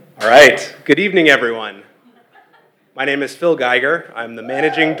All right, good evening, everyone. My name is Phil Geiger. I'm the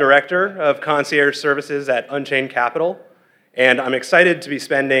Managing Director of Concierge Services at Unchained Capital, and I'm excited to be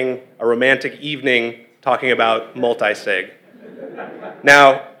spending a romantic evening talking about Multisig.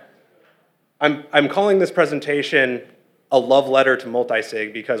 Now, I'm calling this presentation a love letter to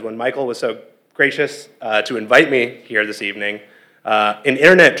Multisig because when Michael was so gracious to invite me here this evening, an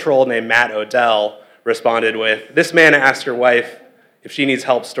internet troll named Matt Odell responded with, "This man asked your wife if she needs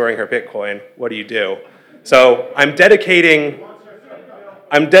help storing her Bitcoin, what do you do?" So I'm dedicating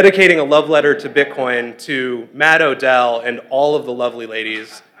a love letter to Bitcoin to Matt Odell and all of the lovely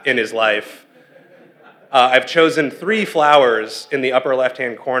ladies in his life. I've chosen 3 flowers in the upper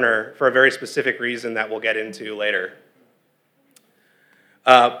left-hand corner for a very specific reason that we'll get into later.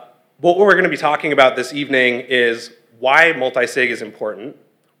 What we're going to be talking about this evening is why multisig is important.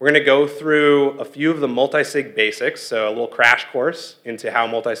 We're going to go through a few of the multisig basics, so a little crash course into how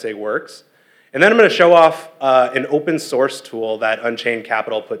multisig works. And then I'm going to show off an open source tool that Unchained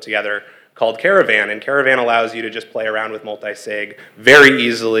Capital put together called Caravan. And Caravan allows you to just play around with multisig very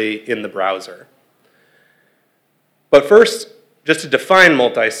easily in the browser. But first, just to define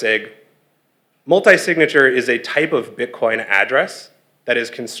multisig, multisignature is a type of Bitcoin address that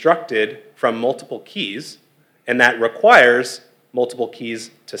is constructed from multiple keys and that requires multiple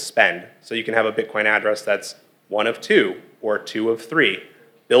keys to spend. So you can have a Bitcoin address that's 1 of 2 or 2 of 3.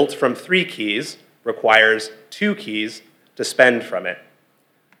 Built from 3 keys, requires 2 keys to spend from it.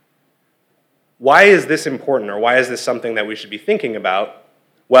 Why is this important, or why is this something that we should be thinking about?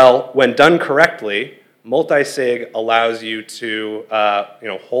 Well, when done correctly, multisig allows you to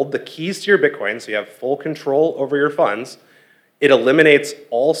hold the keys to your Bitcoin, so you have full control over your funds. It eliminates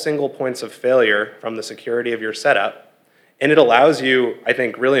all single points of failure from the security of your setup. And it allows you, I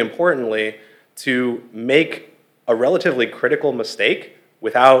think really importantly, to make a relatively critical mistake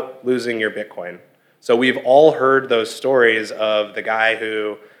without losing your Bitcoin. So we've all heard those stories of the guy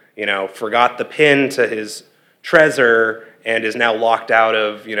who, forgot the PIN to his Trezor and is now locked out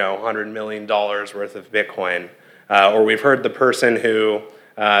of, $100 million worth of Bitcoin. Or we've heard the person who,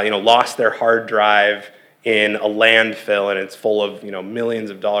 lost their hard drive in a landfill and it's full of,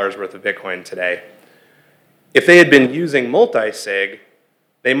 millions of dollars worth of Bitcoin today. If they had been using multisig,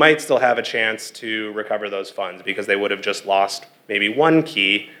 they might still have a chance to recover those funds because they would have just lost maybe 1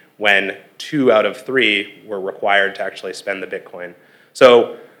 key when 2 out of 3 were required to actually spend the Bitcoin.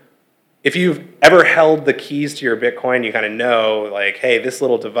 So if you've ever held the keys to your Bitcoin, you kind of know, like, hey, this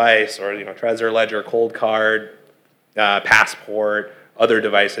little device, or Trezor, Ledger, Cold Card, Passport, other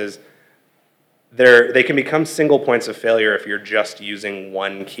devices, they can become single points of failure if you're just using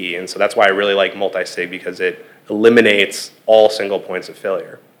 1 key. And so that's why I really like multisig, because it eliminates all single points of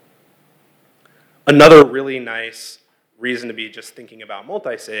failure. Another really nice reason to be just thinking about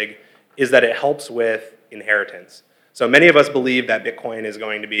multisig is that it helps with inheritance. So many of us believe that Bitcoin is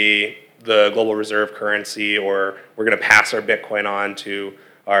going to be the global reserve currency, or we're going to pass our Bitcoin on to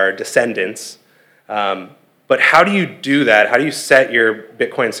our descendants. But how do you do that? How do you set your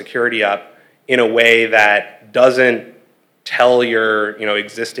Bitcoin security up in a way that doesn't tell your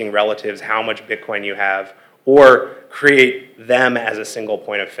existing relatives how much Bitcoin you have, or create them as a single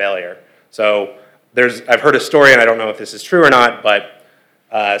point of failure? So I've heard a story, and I don't know if this is true or not, but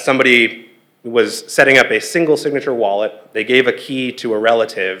somebody was setting up a single signature wallet. They gave a key to a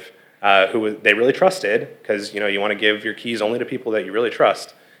relative who they really trusted, because you want to give your keys only to people that you really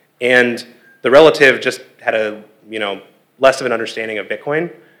trust. And the relative just had a less of an understanding of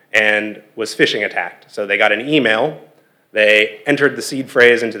Bitcoin and was phishing attacked. So they got an email, they entered the seed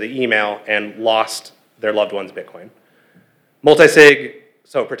phrase into the email and lost their loved one's Bitcoin. Multisig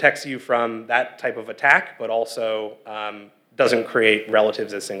protects you from that type of attack, but also doesn't create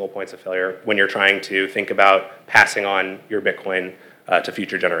relatives as single points of failure when you're trying to think about passing on your Bitcoin to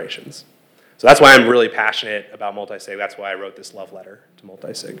future generations. So that's why I'm really passionate about multisig. That's why I wrote this love letter to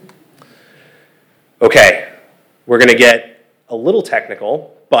multisig. Okay, we're going to get a little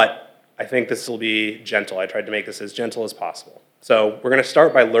technical, but I think this will be gentle. I tried to make this as gentle as possible. So we're going to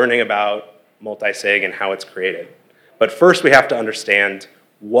start by learning about multisig and how it's created. But first we have to understand,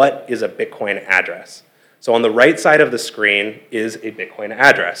 what is a Bitcoin address? So on the right side of the screen is a Bitcoin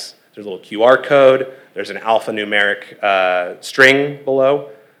address. There's a little QR code. There's an alphanumeric string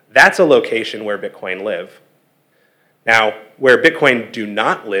below. That's a location where Bitcoin live. Now, where Bitcoin do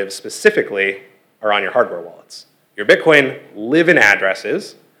not live specifically are on your hardware wallets. Your Bitcoin live in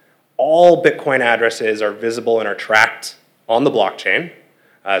addresses. All Bitcoin addresses are visible and are tracked on the blockchain.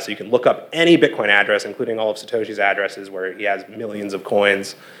 So you can look up any Bitcoin address, including all of Satoshi's addresses where he has millions of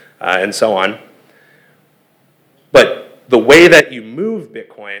coins and so on. But The way that you move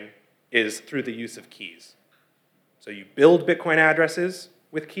Bitcoin is through the use of keys. So you build Bitcoin addresses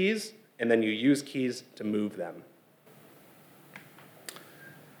with keys, and then you use keys to move them.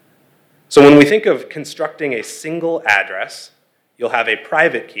 So when we think of constructing a single address, you'll have a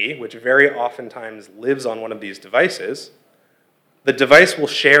private key, which very oftentimes lives on one of these devices. The device will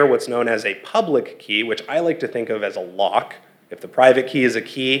share what's known as a public key, which I like to think of as a lock. If the private key is a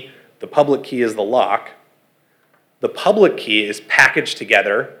key, the public key is the lock. The public key is packaged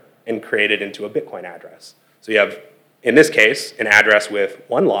together and created into a Bitcoin address. So you have, in this case, an address with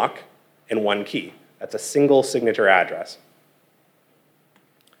one lock and one key. That's a single signature address.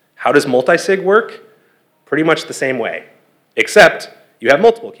 How does multisig work? Pretty much the same way, except you have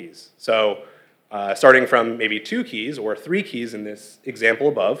multiple keys. So starting from maybe 2 keys or 3 keys in this example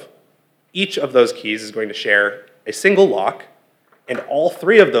above, each of those keys is going to share a single lock, and all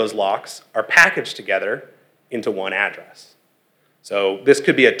 3 of those locks are packaged together into one address. So this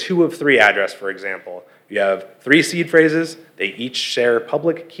could be a 2 of 3 address, for example. You have 3 seed phrases, they each share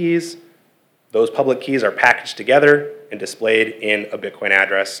public keys. Those public keys are packaged together and displayed in a Bitcoin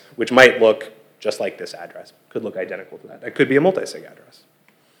address, which might look just like this address. Could look identical to that. That could be a multisig address.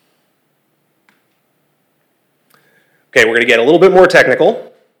 Okay, we're going to get a little bit more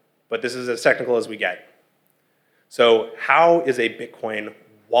technical, but this is as technical as we get. So how is a Bitcoin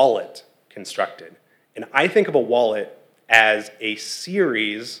wallet constructed? And I think of a wallet as a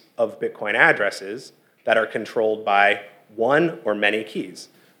series of Bitcoin addresses that are controlled by one or many keys.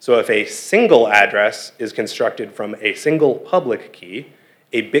 So if a single address is constructed from a single public key,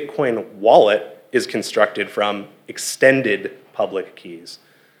 a Bitcoin wallet is constructed from extended public keys.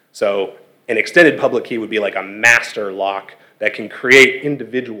 So an extended public key would be like a master lock that can create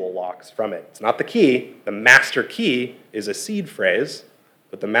individual locks from it. It's not the key. The master key is a seed phrase,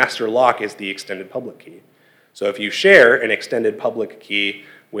 but the master lock is the extended public key. So if you share an extended public key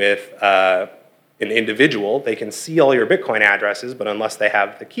with an individual, they can see all your Bitcoin addresses, but unless they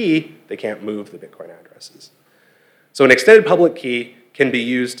have the key, they can't move the Bitcoin addresses. So an extended public key can be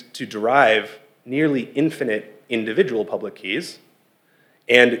used to derive nearly infinite individual public keys,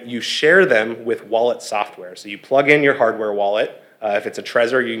 and you share them with wallet software. So you plug in your hardware wallet. If it's a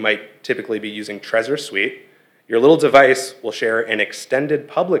Trezor, you might typically be using Trezor Suite. Your little device will share an extended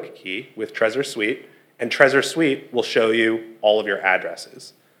public key with Trezor Suite, and Trezor Suite will show you all of your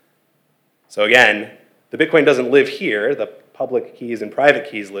addresses. So again, the Bitcoin doesn't live here. The public keys and private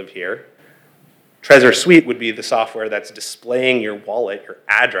keys live here. Trezor Suite would be the software that's displaying your wallet, your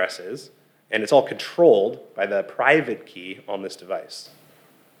addresses, and it's all controlled by the private key on this device.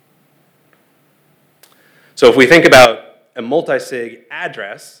 So if we think about a multisig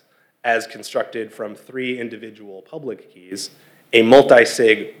address as constructed from 3 individual public keys, a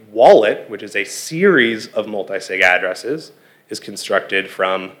multisig wallet, which is a series of multisig addresses, is constructed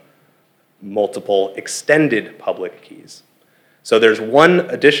from multiple extended public keys. So there's one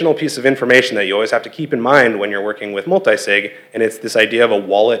additional piece of information that you always have to keep in mind when you're working with multisig, and it's this idea of a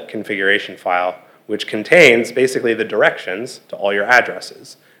wallet configuration file, which contains basically the directions to all your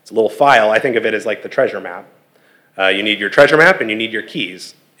addresses. It's a little file. I think of it as like the treasure map. You need your treasure map and you need your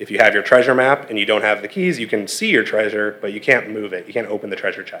keys. If you have your treasure map and you don't have the keys, you can see your treasure, but you can't move it. You can't open the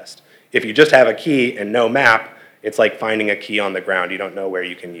treasure chest. If you just have a key and no map, it's like finding a key on the ground. You don't know where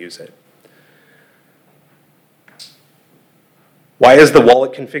you can use it. Why is the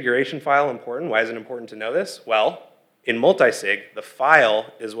wallet configuration file important? Why is it important to know this? Well, in multisig, the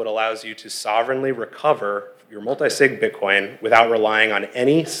file is what allows you to sovereignly recover your multisig Bitcoin without relying on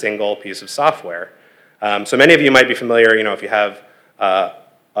any single piece of software. So many of you might be familiar, if you have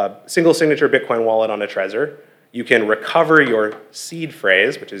a single signature Bitcoin wallet on a Trezor, you can recover your seed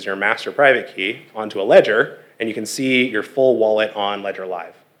phrase, which is your master private key, onto a ledger, and you can see your full wallet on Ledger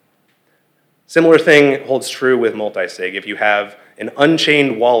Live. Similar thing holds true with multisig. If you have an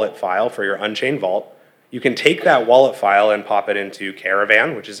unchained wallet file for your unchained vault, you can take that wallet file and pop it into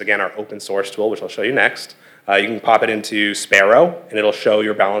Caravan, which is again our open source tool, which I'll show you next. You can pop it into Sparrow, and it'll show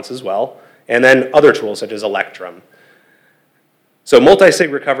your balance as well. And then other tools such as Electrum. So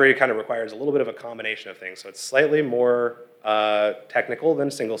multisig recovery kind of requires a little bit of a combination of things. So it's slightly more technical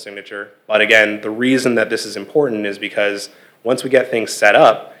than single signature. But again, the reason that this is important is because once we get things set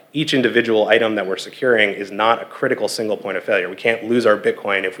up, each individual item that we're securing is not a critical single point of failure. We can't lose our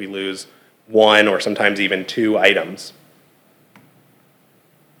Bitcoin if we lose 1 or sometimes even 2 items.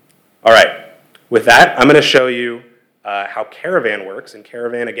 All right, with that, I'm going to show you how Caravan works. And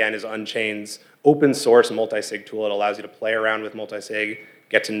Caravan, again, is Unchained's open source multisig tool. It allows you to play around with multisig,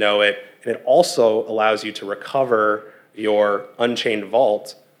 get to know it, and it also allows you to recover your Unchained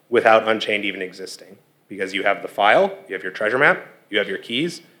vault without Unchained even existing. because you have the file, you have your treasure map, you have your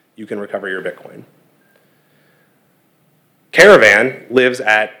keys, you can recover your Bitcoin. Caravan lives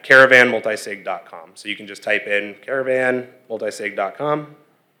at caravanmultisig.com. So you can just type in caravanmultisig.com,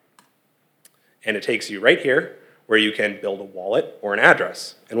 and it takes you right here where you can build a wallet or an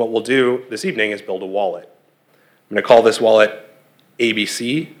address. And what we'll do this evening is build a wallet. I'm going to call this wallet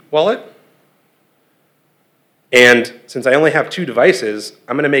ABC Wallet. And since I only have 2 devices,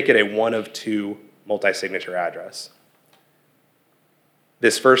 I'm going to make it a 1 of 2 multi-signature address.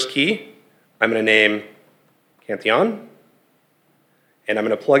 This first key, I'm going to name Cantillon, and I'm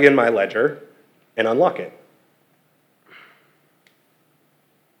going to plug in my ledger and unlock it.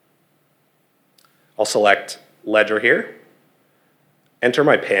 I'll select ledger here, enter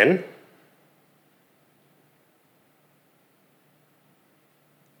my PIN,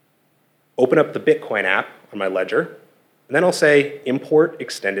 open up the Bitcoin app on my ledger, and then I'll say import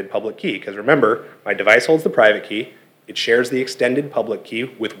extended public key, because remember, my device holds the private key, it shares the extended public key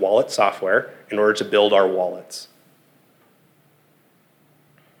with wallet software in order to build our wallets.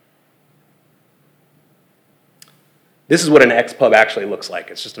 This is what an XPub actually looks like.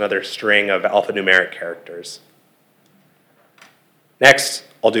 It's just another string of alphanumeric characters. Next,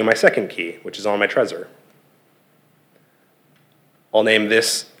 I'll do my second key, which is on my Trezor. I'll name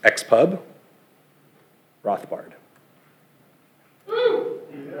this XPub Rothbard.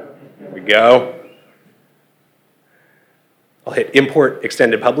 There we go. I'll hit import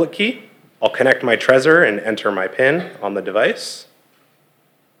extended public key. I'll connect my Trezor and enter my PIN on the device.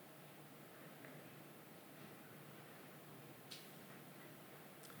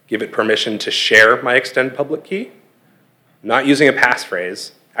 Give it permission to share my extended public key. Not using a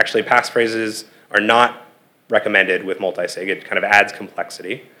passphrase. Actually, passphrases are not recommended with multisig. It kind of adds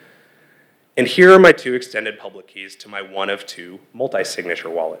complexity. And here are my 2 extended public keys to my 1 of 2 multi-signature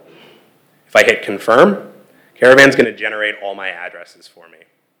wallet. If I hit confirm, Caravan's going to generate all my addresses for me.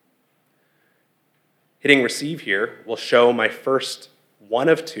 Hitting receive here will show my first 1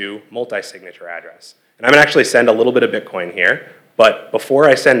 of 2 multi-signature address. And I'm going to actually send a little bit of Bitcoin here, but before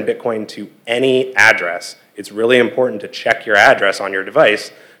I send Bitcoin to any address, it's really important to check your address on your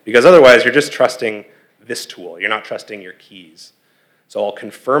device, because otherwise you're just trusting this tool. You're not trusting your keys. So I'll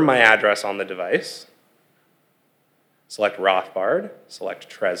confirm my address on the device, select Rothbard, select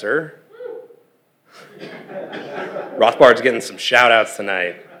Trezor. Rothbard's getting some shout outs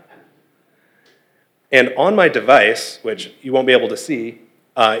tonight. And on my device, which you won't be able to see,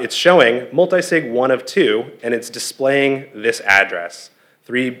 it's showing multisig 1 of 2, and it's displaying this address,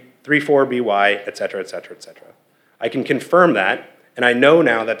 34BY, et cetera, et cetera, et cetera. I can confirm that, and I know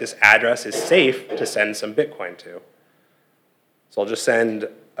now that this address is safe to send some Bitcoin to. So I'll just send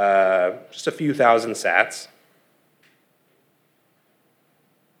just a few thousand sats.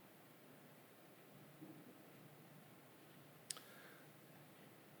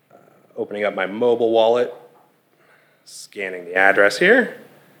 Opening up my mobile wallet, scanning the address here,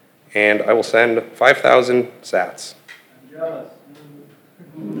 and I will send 5,000 sats. I'm jealous.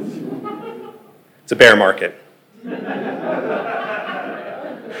 It's a bear market.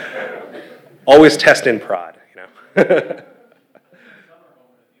 Always test in prod, you know.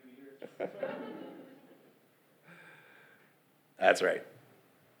 That's right.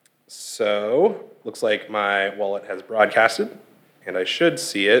 So, looks like my wallet has broadcasted, and I should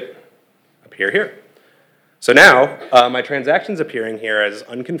see it appear here. So now, my transaction's appearing here as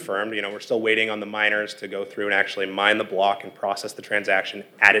unconfirmed. You know, we're still waiting on the miners to go through and actually mine the block and process the transaction,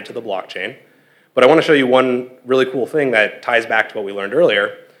 add it to the blockchain. But I want to show you one really cool thing that ties back to what we learned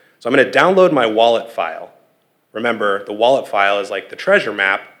earlier. So I'm going to download my wallet file. Remember, the wallet file is like the treasure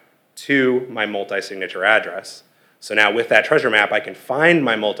map to my multi-signature address. So now with that treasure map, I can find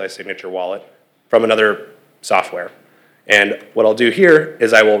my multi-signature wallet from another software. And what I'll do here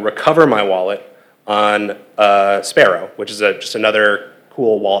is I will recover my wallet on Sparrow, which is just another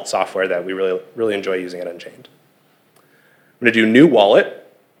cool wallet software that we really enjoy using at Unchained. I'm going to do new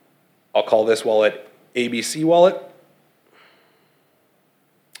wallet. I'll call this wallet ABC Wallet.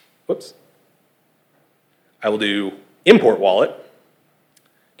 Whoops. I will do import wallet,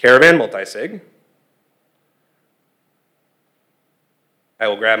 Caravan Multisig. I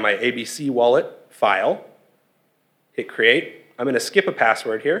will grab my ABC Wallet file, hit create. I'm going to skip a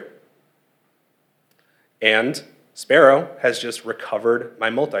password here. And Sparrow has just recovered my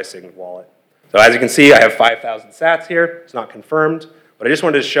multi-sig wallet. So as you can see, I have 5,000 sats here. It's not confirmed, but I just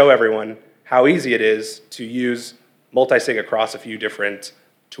wanted to show everyone how easy it is to use multi-sig across a few different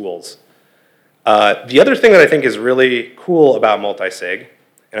tools. The other thing that I think is really cool about multi-sig,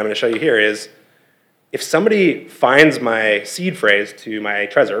 and I'm going to show you here, is if somebody finds my seed phrase to my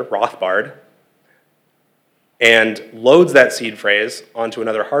Trezor, Rothbard, and loads that seed phrase onto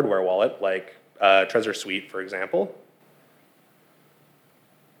another hardware wallet, like Trezor Suite, for example.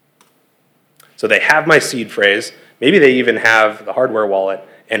 So they have my seed phrase. Maybe they even have the hardware wallet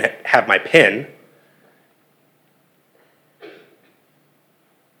and have my PIN.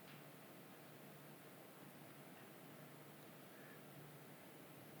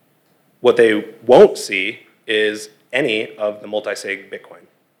 What they won't see is any of the multisig Bitcoin.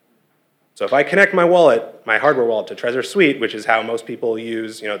 So if I connect my wallet, my hardware wallet, to Trezor Suite, which is how most people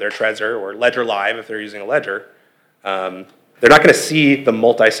use their Trezor, or Ledger Live if they're using a Ledger, they're not going to see the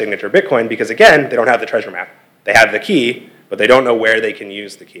multi-signature Bitcoin because, again, they don't have the treasure map. They have the key, but they don't know where they can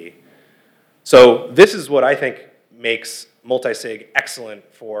use the key. So this is what I think makes multisig excellent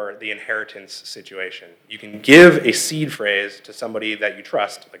for the inheritance situation. You can give a seed phrase to somebody that you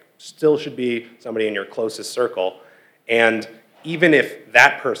trust, like still should be somebody in your closest circle, and even if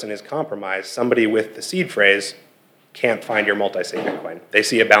that person is compromised, somebody with the seed phrase can't find your multisig Bitcoin. They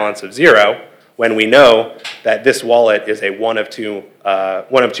see a balance of 0 when we know that this wallet is a one of two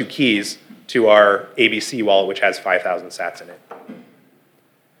keys to our ABC wallet, which has 5,000 sats in it.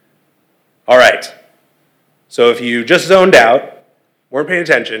 All right. So if you just zoned out, weren't paying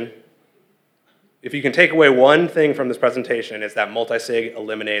attention, if you can take away one thing from this presentation, it's that multisig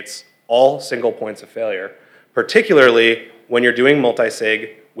eliminates all single points of failure, particularly when you're doing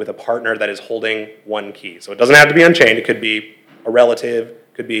multisig with a partner that is holding one key. So it doesn't have to be unchained. It could be a relative,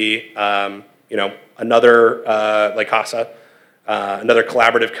 could be another like Casa, another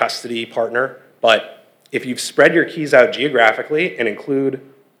collaborative custody partner. But if you've spread your keys out geographically and include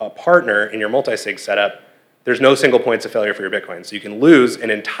a partner in your multisig setup, there's no single points of failure for your Bitcoin. So you can lose an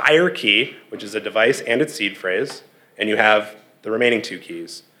entire key, which is a device and its seed phrase, and you have the remaining 2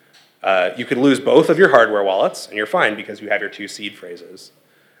 keys. You could lose both of your hardware wallets, and you're fine because you have your 2 seed phrases.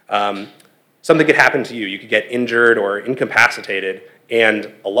 Something could happen to you. You could get injured or incapacitated,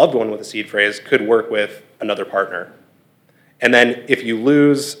 and a loved one with a seed phrase could work with another partner. And then if you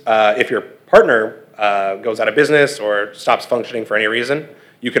lose, if your partner goes out of business or stops functioning for any reason,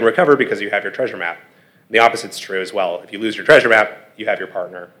 you can recover because you have your treasure map. The opposite's true as well. If you lose your treasure map, you have your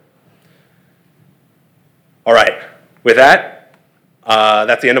partner. All right, with that,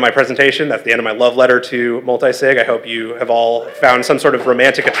 that's the end of my presentation. That's the end of my love letter to multisig. I hope you have all found some sort of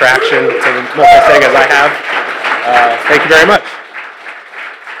romantic attraction to multisig as I have. Thank you very much.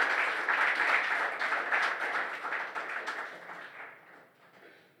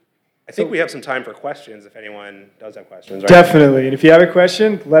 I think we have some time for questions if anyone does have questions. Right? Definitely. And if you have a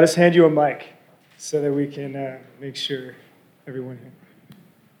question, let us hand you a mic so that we can make sure everyone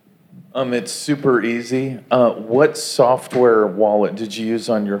here. It's super easy. What software wallet did you use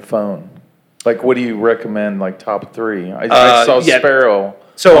on your phone? Like, what do you recommend, like top 3? I saw Sparrow.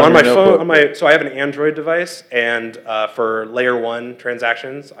 So on my phone, so I have an Android device, and for layer 1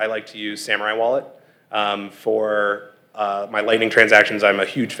 transactions, I like to use Samurai Wallet. For my Lightning transactions, I'm a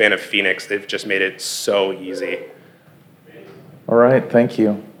huge fan of Phoenix. They've just made it so easy. All right, thank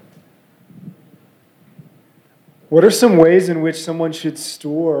you. What are some ways in which someone should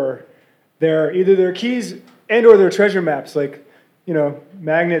store either their keys and or their treasure maps, like,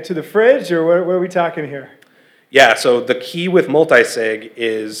 magnet to the fridge, or what are we talking here? Yeah, so the key with multisig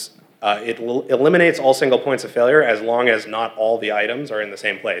is it eliminates all single points of failure as long as not all the items are in the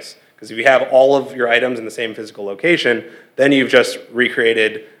same place. Because if you have all of your items in the same physical location, then you've just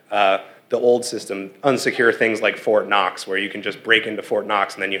recreated the old system, unsecure things like Fort Knox, where you can just break into Fort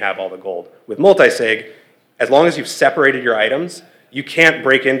Knox and then you have all the gold. With multisig, as long as you've separated your items, you can't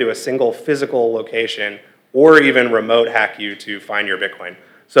break into a single physical location or even remote hack you to find your Bitcoin.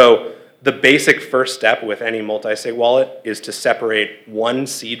 So the basic first step with any multisig wallet is to separate one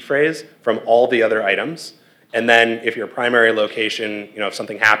seed phrase from all the other items. And then if your primary location, if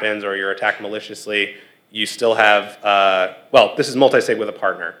something happens or you're attacked maliciously, you still have, this is multisig with a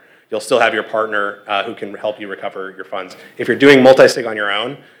partner. You'll still have your partner who can help you recover your funds. If you're doing multisig on your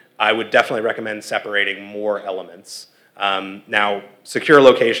own, I would definitely recommend separating more elements. Now, secure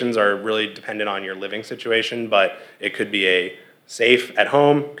locations are really dependent on your living situation, but it could be a safe at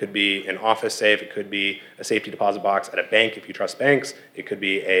home, could be an office safe, it could be a safety deposit box at a bank if you trust banks, it could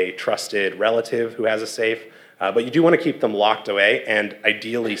be a trusted relative who has a safe, but you do want to keep them locked away and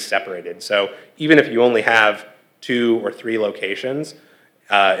ideally separated. So even if you only have 2 or 3 locations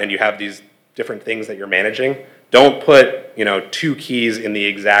and you have these different things that you're managing, don't put 2 keys in the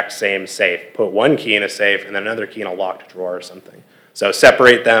exact same safe. Put 1 key in a safe and then another key in a locked drawer or something. So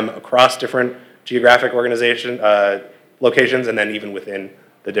separate them across different geographic locations and then even within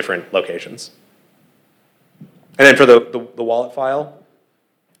the different locations. And then for the wallet file,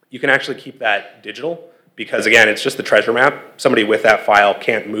 you can actually keep that digital because again, it's just the treasure map. Somebody with that file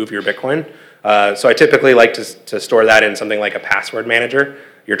can't move your Bitcoin. So I typically like to store that in something like a password manager.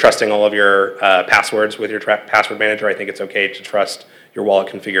 You're trusting all of your passwords with your password manager. I think it's okay to trust your wallet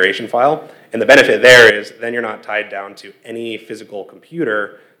configuration file. And the benefit there is then you're not tied down to any physical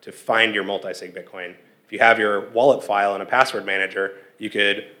computer to find your multi-sig Bitcoin. If you have your wallet file in a password manager, you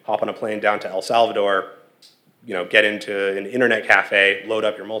could hop on a plane down to El Salvador, get into an internet cafe, load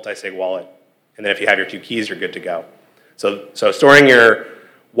up your multi-sig wallet, and then if you have your 2 keys, you're good to go. So storing your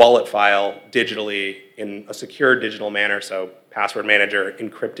wallet file digitally in a secure digital manner, so password manager,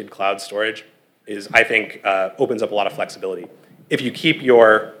 encrypted cloud storage, is, I think, opens up a lot of flexibility. If you keep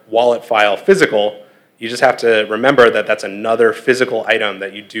your wallet file physical, you just have to remember that that's another physical item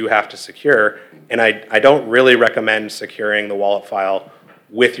that you do have to secure, and I don't really recommend securing the wallet file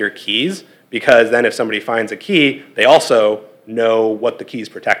with your keys, because then if somebody finds a key, they also know what the key is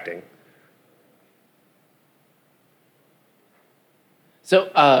protecting. So,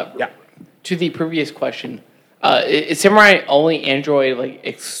 to the previous question, is Samurai only Android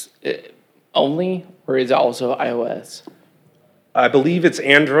only, or is it also iOS? I believe it's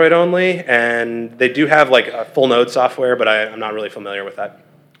Android only, and they do have a full node software, but I'm not really familiar with that.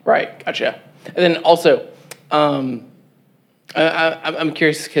 Right, gotcha. And then also, I'm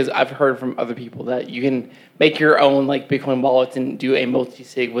curious because I've heard from other people that you can make your own Bitcoin wallets and do a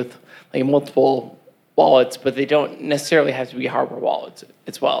multi-sig with multiple wallets, but they don't necessarily have to be hardware wallets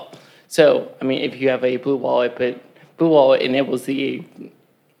as well. So, if you have a Blue Wallet, but Blue Wallet enables the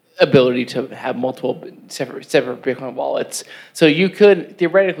ability to have multiple separate Bitcoin wallets. So you could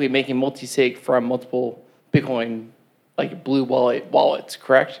theoretically make a multi-sig from multiple Bitcoin, Blue Wallet wallets,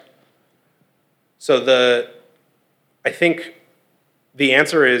 correct? So I think the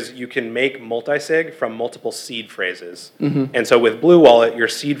answer is you can make multi-sig from multiple seed phrases. Mm-hmm. And so with Blue Wallet, your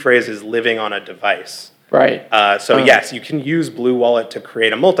seed phrase is living on a device. Right. Yes, you can use Blue Wallet to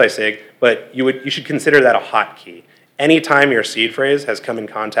create a multi-sig, but you should consider that a hotkey. Anytime your seed phrase has come in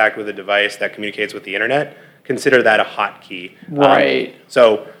contact with a device that communicates with the internet, consider that a hotkey. Right.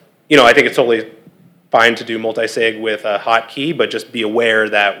 I think it's totally fine to do multi-sig with a hotkey, but just be aware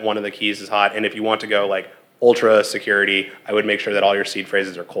that one of the keys is hot. And if you want to go ultra security, I would make sure that all your seed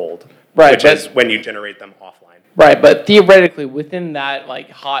phrases are cold, right, which is when you generate them offline. Right, but theoretically, within that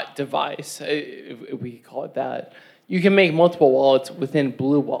hot device, if we call it that, you can make multiple wallets within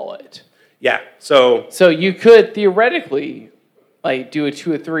Blue Wallet. Yeah, so you could theoretically do a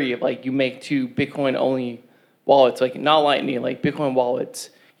 2 or 3, you make 2 Bitcoin only wallets, not Lightning, Bitcoin wallets.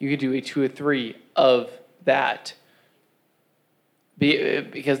 You could do a 2 or 3 of that.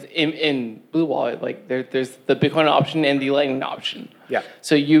 Because in Blue Wallet, there's the Bitcoin option and the Lightning option. Yeah.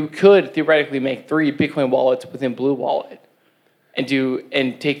 So you could theoretically make 3 Bitcoin wallets within Blue Wallet, and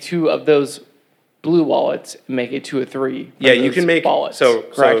take 2 of those Blue wallets and make it 2 or 3. Yeah, you can make wallets. So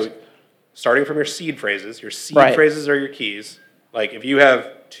starting from your seed phrases phrases are your keys. If you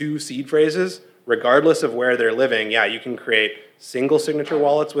have 2 seed phrases, regardless of where they're living, you can create single signature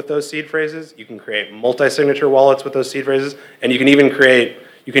wallets with those seed phrases. You can create multi-signature wallets with those seed phrases, and you can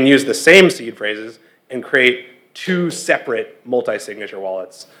even use the same seed phrases and create 2 separate multi-signature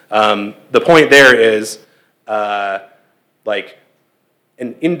wallets. The point there is, an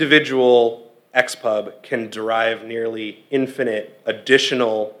individual XPub can derive nearly infinite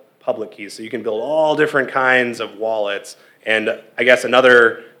additional public keys. So you can build all different kinds of wallets. And I guess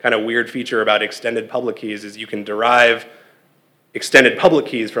another kind of weird feature about extended public keys is you can derive extended public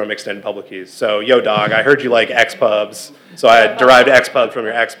keys from extended public keys. So, yo, dog, I heard you like XPubs, so I derived XPub from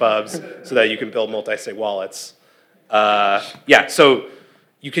your XPubs so that you can build multi-sig wallets. So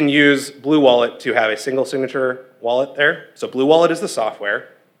you can use Blue Wallet to have a single signature wallet there. So Blue Wallet is the software.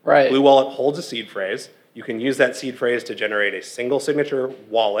 Right. Blue Wallet holds a seed phrase. You can use that seed phrase to generate a single signature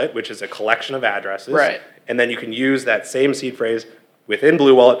wallet, which is a collection of addresses. Right. And then you can use that same seed phrase within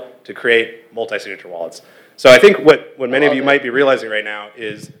Blue Wallet to create multi-signature wallets. So I think what many of you might be realizing right now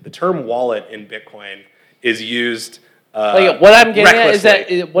is the term wallet in Bitcoin is used what I'm getting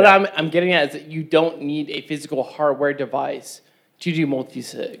recklessly. I'm getting at is that you don't need a physical hardware device to do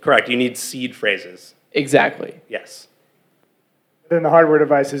multi-sig. Correct. You need seed phrases. Exactly. Yes. Then the hardware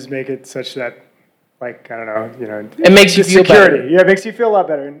devices make it such that, it makes you feel security. better. Yeah, it makes you feel a lot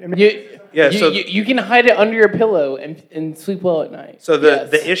better. You can hide it under your pillow and sleep well at night. So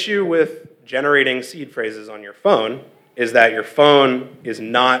the issue with generating seed phrases on your phone is that your phone is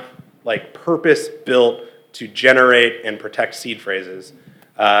not purpose-built to generate and protect seed phrases.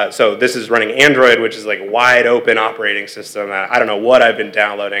 So this is running Android, which is wide open operating system. I don't know what I've been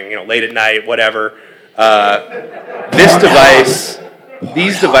downloading, late at night, whatever. This device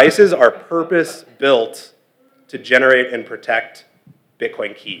These devices are purpose-built to generate and protect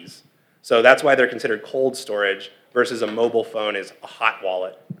Bitcoin keys. So that's why they're considered cold storage versus a mobile phone is a hot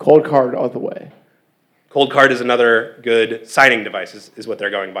wallet. Cold card all the way. Cold card is another good signing device, is what they're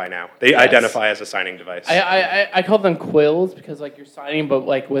going by now. They identify as a signing device. I call them quills because like you're signing, but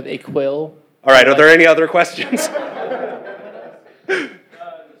like with a quill. All right, are there any other questions?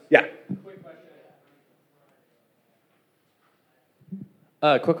 Yeah.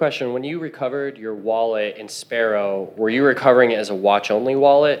 Quick question. When you recovered your wallet in Sparrow, were you recovering it as a watch-only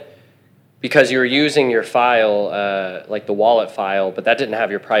wallet? Because you were using your file, like the wallet file, but that didn't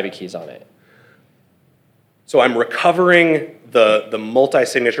have your private keys on it. So I'm recovering the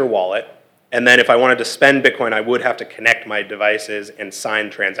multi-signature wallet, and then if I wanted to spend Bitcoin, I would have to connect my devices and sign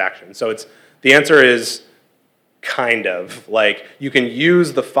transactions. So the answer is kind of. Like, you can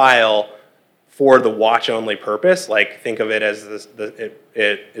use the file for the watch-only purpose. Like, think of it as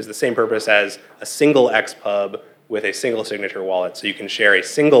it is the same purpose as a single XPub with a single signature wallet. So you can share a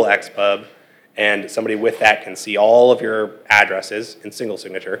single XPub, and somebody with that can see all of your addresses in single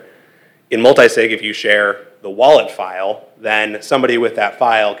signature. In Multisig, if you share the wallet file, then somebody with that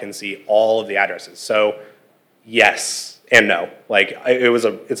file can see all of the addresses. So yes and no. Like,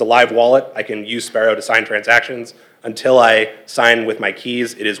 it's a live wallet. I can use Sparrow to sign transactions. Until I sign with my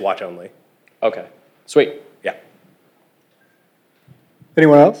keys, it is watch only. Okay, sweet. Yeah.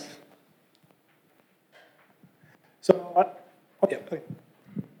 Anyone else? So, Yeah.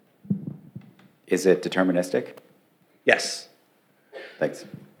 Is it deterministic? Yes. Thanks.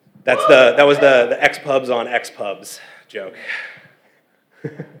 That was the XPubs on XPubs joke.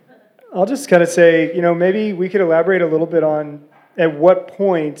 I'll just kind of say, maybe we could elaborate a little bit on at what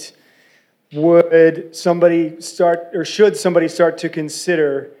point would somebody start, or should somebody start to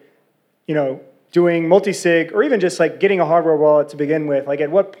consider, doing multisig, or even just like getting a hardware wallet to begin with. Like,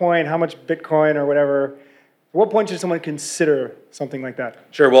 at what point, how much Bitcoin or whatever, at what point should someone consider something like that?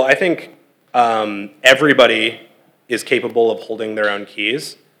 Sure. Well, I think everybody is capable of holding their own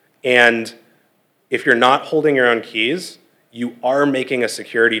keys. And if you're not holding your own keys, you are making a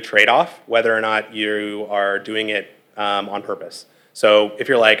security trade-off, whether or not you are doing it on purpose. So if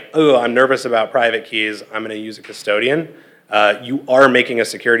you're like, oh, I'm nervous about private keys, I'm going to use a custodian, you are making a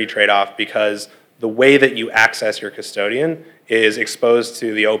security trade-off because the way that you access your custodian is exposed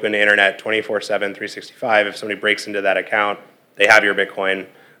to the open internet 24/7, 365. If somebody breaks into that account, they have your Bitcoin.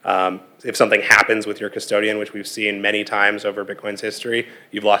 If something happens with your custodian, which we've seen many times over Bitcoin's history,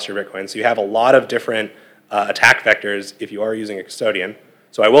 you've lost your Bitcoin. So you have a lot of different attack vectors if you are using a custodian.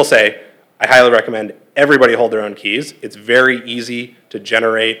 So I will say, I highly recommend everybody hold their own keys. It's very easy to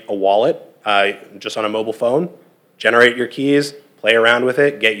generate a wallet just on a mobile phone. Generate your keys, play around with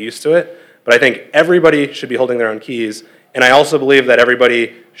it, get used to it. But I think everybody should be holding their own keys. And I also believe that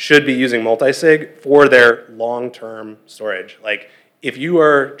everybody should be using multisig for their long-term storage. Like, if you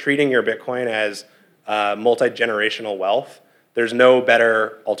are treating your Bitcoin as multi-generational wealth, there's no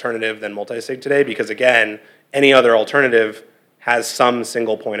better alternative than multisig today because, again, any other alternative has some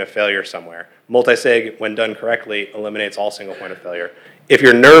single point of failure somewhere. Multisig, when done correctly, eliminates all single point of failure. If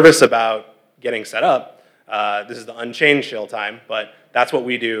you're nervous about getting set up, this is the Unchained shill time, but that's what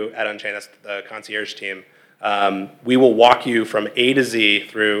we do at Unchained. That's the concierge team. We will walk you from A to Z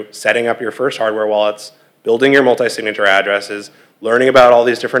through setting up your first hardware wallets, building your multi-signature addresses, learning about all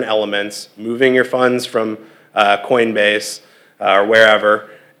these different elements, moving your funds from Coinbase or wherever,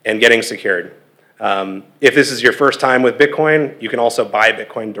 and getting secured. If this is your first time with Bitcoin, you can also buy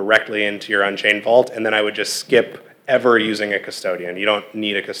Bitcoin directly into your Unchained vault, and then I would just skip ever using a custodian. You don't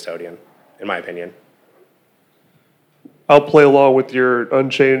need a custodian, in my opinion. I'll play along with your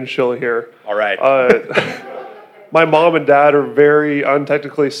Unchained shill here. All right. My mom and dad are very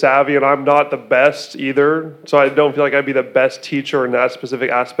untechnically savvy, and I'm not the best either, so I don't feel like I'd be the best teacher in that specific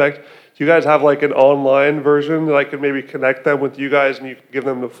aspect. Do you guys have like an online version that I could maybe connect them with you guys, and you can give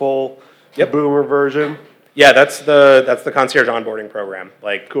them the full boomer version? Yeah, that's the concierge onboarding program.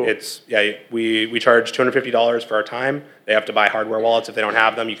 Like, cool. We charge $250 for our time. They have to buy hardware wallets if they don't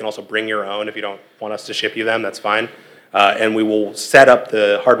have them. You can also bring your own if you don't want us to ship you them. That's fine. And we will set up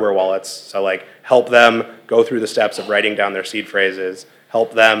the hardware wallets. So like, help them go through the steps of writing down their seed phrases,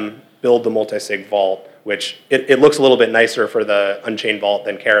 help them build the multisig vault, which it looks a little bit nicer for the Unchained vault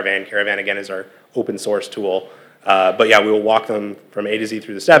than Caravan. Caravan, again, is our open source tool. But yeah, we will walk them from A to Z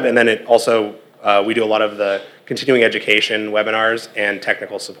through the step. And then it also, we do a lot of the continuing education webinars and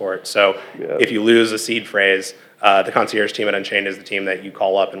technical support. So if you lose a seed phrase, the concierge team at Unchained is the team that you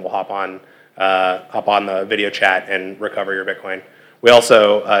call up and will hop on the video chat and recover your Bitcoin. We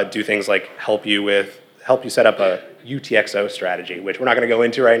also do things like help you with help you set up a UTXO strategy, which we're not going to go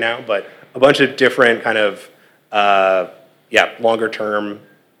into right now, but a bunch of different kind of, longer term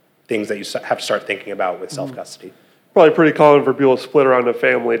things that you have to start thinking about with self-custody. Probably pretty common for people to split around a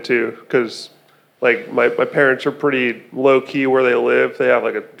family too, because like my parents are pretty low key where they live. They have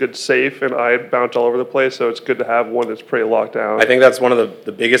like a good safe, and I bounce all over the place, so it's good to have one that's pretty locked down. I think that's one of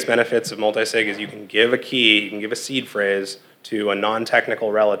the biggest benefits of multisig is you can give a key, you can give a seed phrase to a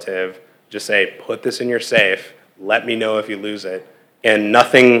non-technical relative, just say, put this in your safe, let me know if you lose it, and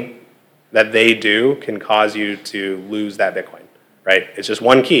nothing that they do can cause you to lose that Bitcoin, right? It's just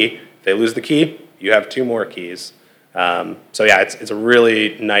one key. If they lose the key, you have 2 more keys. It's a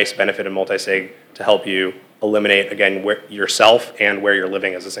really nice benefit of multisig to help you eliminate, again, yourself and where you're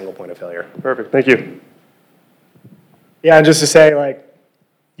living as a single point of failure. Perfect, thank you. Yeah, and just to say, like,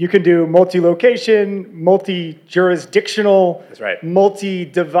 you can do multi-location, multi-jurisdictional, That's right.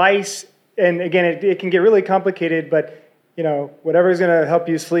 multi-device, and again, it can get really complicated, but whatever is going to help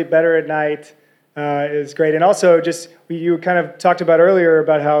you sleep better at night is great. And also, just you kind of talked about earlier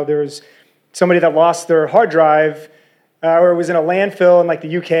about how there was somebody that lost their hard drive or was in a landfill in like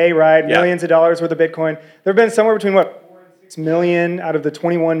the UK, right? Yeah. Millions of dollars worth of Bitcoin. There have been somewhere between 4 and 6 million out of the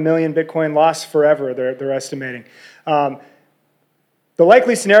 21 million Bitcoin lost forever, they're estimating. The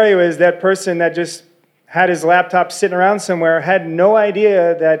likely scenario is that person that just had his laptop sitting around somewhere had no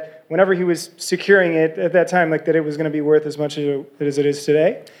idea that whenever he was securing it at that time, like that it was going to be worth as much as it is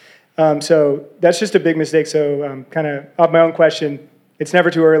today. So that's just a big mistake. So kind of off my own question, it's never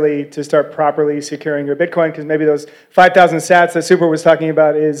too early to start properly securing your Bitcoin, because maybe those 5,000 sats that Super was talking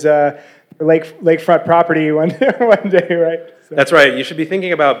about is lakefront property one day, right? So. That's right. You should be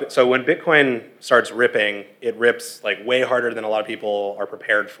thinking about, so when Bitcoin starts ripping, it rips like way harder than a lot of people are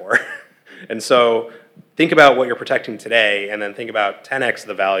prepared for. And so think about what you're protecting today, and then think about 10x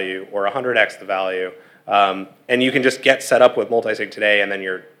the value or 100x the value. And you can just get set up with multisig today, and then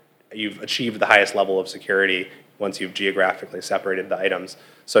you've achieved the highest level of security once you've geographically separated the items.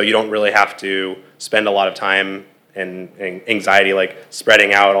 So you don't really have to spend a lot of time and anxiety like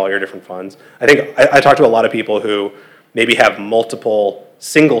spreading out all your different funds. I think I talk to a lot of people who maybe have multiple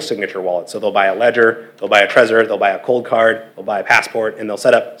single signature wallets. So they'll buy a Ledger, they'll buy a Trezor, they'll buy a Cold Card, they'll buy a Passport, and they'll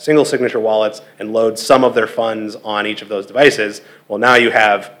set up single signature wallets and load some of their funds on each of those devices. Well, now you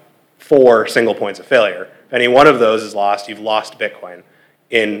have 4 single points of failure. If any one of those is lost, you've lost Bitcoin.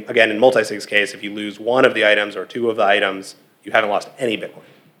 In multisig's case, if you lose one of the items or 2 of the items, you haven't lost any Bitcoin.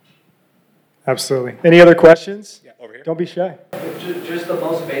 Absolutely. Any other questions? Yeah, over here. Don't be shy. Just the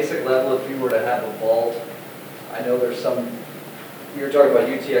most basic level, if you were to have a vault, I know there's some, you were talking about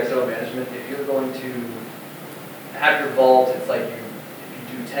UTXO management. If you're going to have your vault, it's like if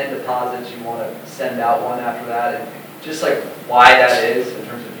you do 10 deposits, you want to send out one after that. And just like why that is in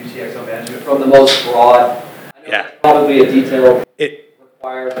terms of UTXO management from the most broad. I know there's probably a detailed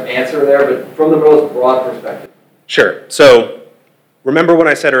required answer there, but from the most broad perspective. Sure. So remember when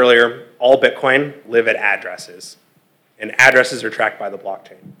I said earlier, all Bitcoin live at addresses, and addresses are tracked by the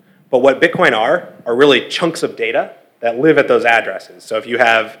blockchain. But what Bitcoin are really chunks of data that live at those addresses. So if you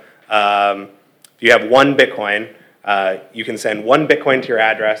have 1 Bitcoin, you can send 1 Bitcoin to your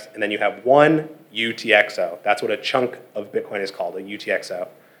address, and then you have 1 UTXO. That's what a chunk of Bitcoin is called, a UTXO.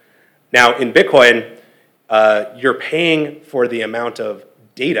 Now in Bitcoin, you're paying for the amount of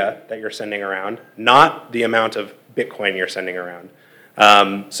data that you're sending around, not the amount of Bitcoin you're sending around.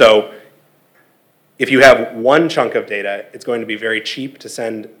 So if you have 1 chunk of data, it's going to be very cheap to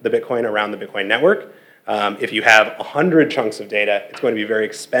send the Bitcoin around the Bitcoin network. If you have 100 chunks of data, it's going to be very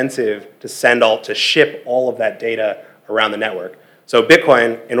expensive to ship all of that data around the network. So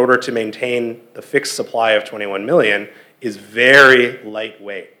Bitcoin, in order to maintain the fixed supply of 21 million, is very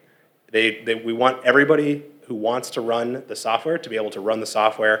lightweight. We want everybody who wants to run the software to be able to run the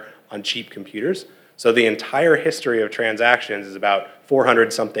software on cheap computers. So the entire history of transactions is about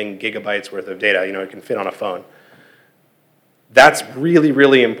 400 something gigabytes worth of data. It can fit on a phone. That's really,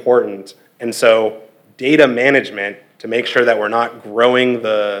 really important. And so data management, to make sure that we're not growing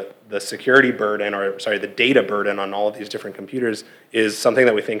the security burden, the data burden on all of these different computers, is something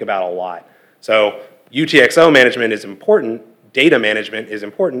that we think about a lot. So UTXO management is important, data management is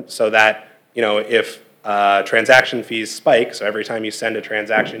important, so that if transaction fees spike, so every time you send a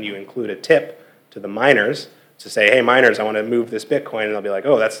transaction you include a tip to the miners to say, hey miners, I want to move this Bitcoin, and they'll be like,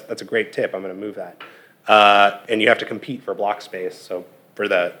 oh, that's a great tip, I'm going to move that. And you have to compete for block space, so for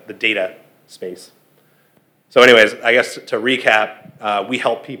the data space. So anyways, I guess to recap, we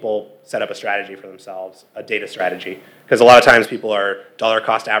help people set up a strategy for themselves, a data strategy. Because a lot of times people are dollar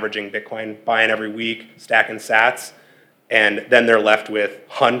cost averaging Bitcoin, buying every week, stacking sats, and then they're left with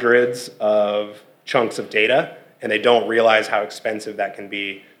hundreds of chunks of data, and they don't realize how expensive that can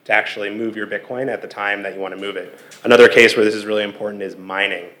be to actually move your Bitcoin at the time that you want to move it. Another case where this is really important is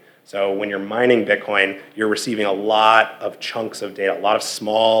mining. So when you're mining Bitcoin, you're receiving a lot of chunks of data, a lot of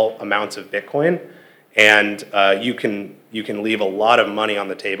small amounts of Bitcoin, and you can leave a lot of money on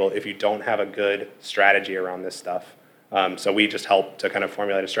the table if you don't have a good strategy around this stuff. So we just help to kind of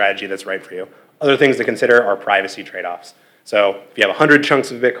formulate a strategy that's right for you. Other things to consider are privacy trade-offs. So if you have 100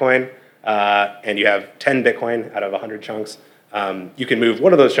 chunks of Bitcoin and you have 10 Bitcoin out of 100 chunks, you can move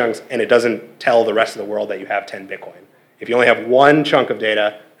one of those chunks and it doesn't tell the rest of the world that you have 10 Bitcoin. If you only have one chunk of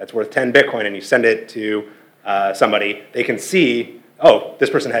data that's worth 10 Bitcoin and you send it to somebody, they can see, oh, this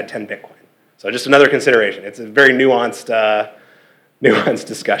person had 10 Bitcoin. So just another consideration. It's a very nuanced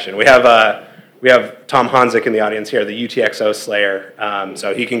discussion. We have Tom Hanzik in the audience here, the UTXO Slayer.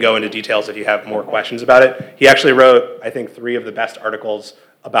 So he can go into details if you have more questions about it. He actually wrote, I think, 3 of the best articles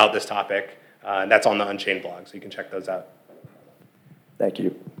about this topic. And that's on the Unchained blog, so you can check those out. Thank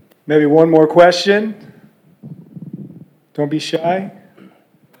you. Maybe one more question. Don't be shy.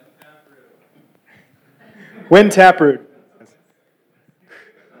 When Taproot?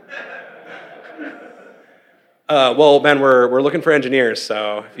 Well, Ben, we're looking for engineers,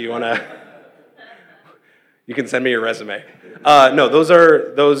 so if you want to, you can send me your resume. No, those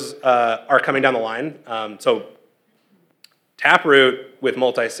are coming down the line. So Taproot with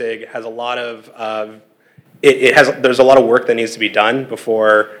Multisig has a lot of there's a lot of work that needs to be done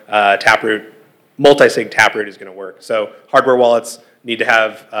before Multisig Taproot is going to work. So hardware wallets need to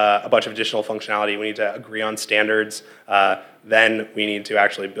have a bunch of additional functionality. We need to agree on standards. Then we need to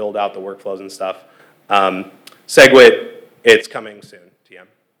actually build out the workflows and stuff. SegWit, it's coming soon, TM.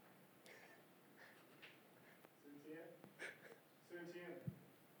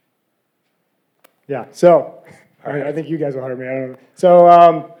 Yeah, so, all right, I think you guys will hire me. I don't know.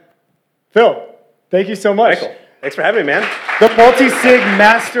 So, Phil, thank you so much. Michael, thanks for having me, man. The Multisig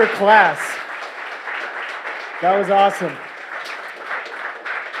MasterClass. That was awesome.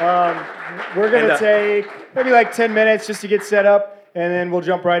 We're going to take maybe like 10 minutes just to get set up, and then we'll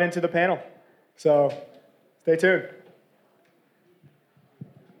jump right into the panel. So stay tuned.